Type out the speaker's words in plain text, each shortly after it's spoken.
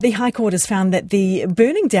The High Court has found that the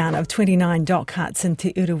burning down of 29 dock huts in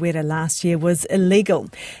Te Uruwera last year was illegal.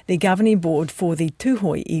 The governing board for the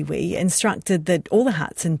Tuhoe iwi instructed that all the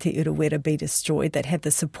huts in Te Uruwera be destroyed that had the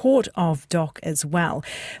support of DOC as well.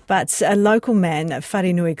 But a local man,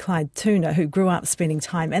 Wharenui Clyde Tuna, who grew up spending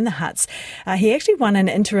time in the huts, he actually won an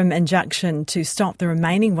interim injunction to stop the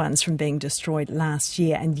remaining ones from being destroyed last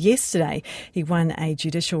year. And yesterday he won a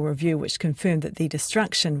judicial review which confirmed that the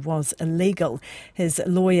destruction was illegal. His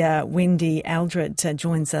lawyer, Wendy Aldred,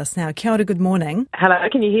 joins us now. Kia ora, good morning. Hello,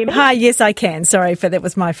 can you hear me? Hi, yes, I can. Sorry, that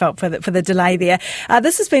was my fault for the delay there.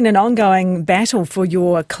 This has been an ongoing battle for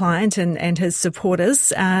your client and his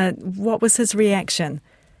supporters. What was his reaction?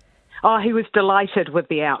 Oh, he was delighted with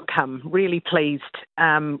the outcome, really pleased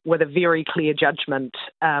with a very clear judgment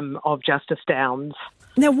of Justice Downs.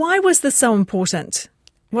 Now, why was this so important?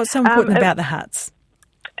 What's so important about the huts?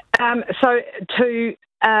 To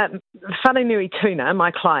Wharenui Tuna,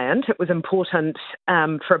 my client, it was important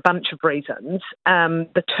for a bunch of reasons.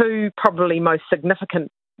 The two probably most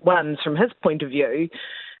significant ones from his point of view,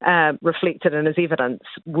 reflected in his evidence,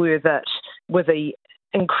 were the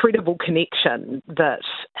incredible connection that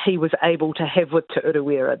he was able to have with Te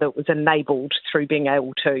Uruwera that was enabled through being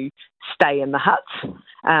able to stay in the huts.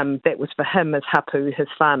 That was for him, his hapu, his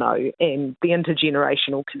whānau, and the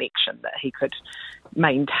intergenerational connection that he could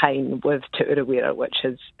maintain with Te Uruwera, which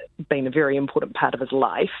has been a very important part of his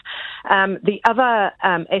life. The other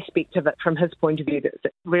aspect of it from his point of view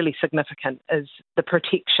that's really significant is the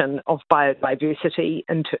protection of biodiversity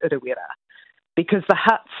in Te Uruwera. Because the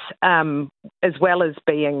huts, as well as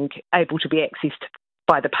being able to be accessed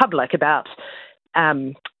by the public, about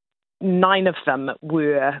 9 of them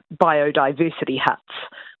were biodiversity huts,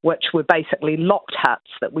 which were basically locked huts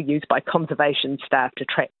that were used by conservation staff to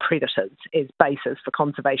trap predators as bases for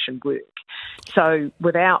conservation work. So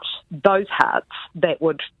without those huts, that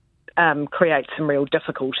would create some real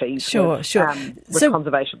difficulties with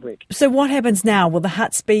conservation work. So what happens now? Will the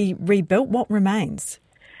huts be rebuilt? What remains?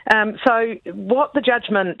 So what the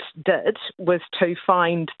judgment did was to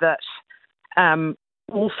find that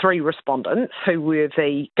all 3 respondents, who were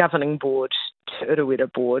the governing board, Te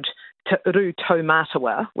Uruwera board, Te Uru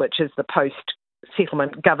Taumatawa, which is the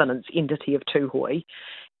post-settlement governance entity of Tuhoe,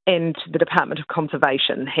 and the Department of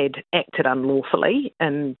Conservation, had acted unlawfully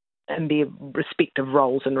in their respective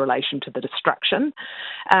roles in relation to the destruction.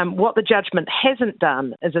 What the judgment hasn't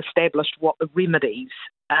done is established what the remedies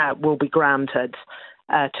will be granted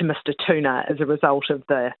to Mr. Tuna as a result of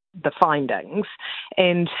the findings,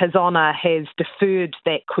 and His Honour has deferred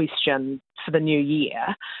that question for the new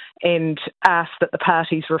year and asked that the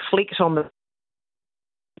parties reflect on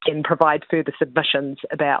and provide further submissions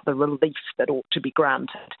about the relief that ought to be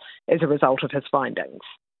granted as a result of his findings.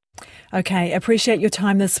 Okay, appreciate your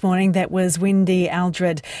time this morning. That was Wendy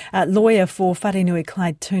Aldred, lawyer for Wharenui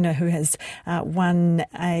Clyde Tuna, who has won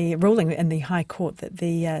a ruling in the High Court that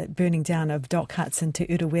the burning down of dock huts in Te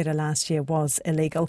Uruwera last year was illegal.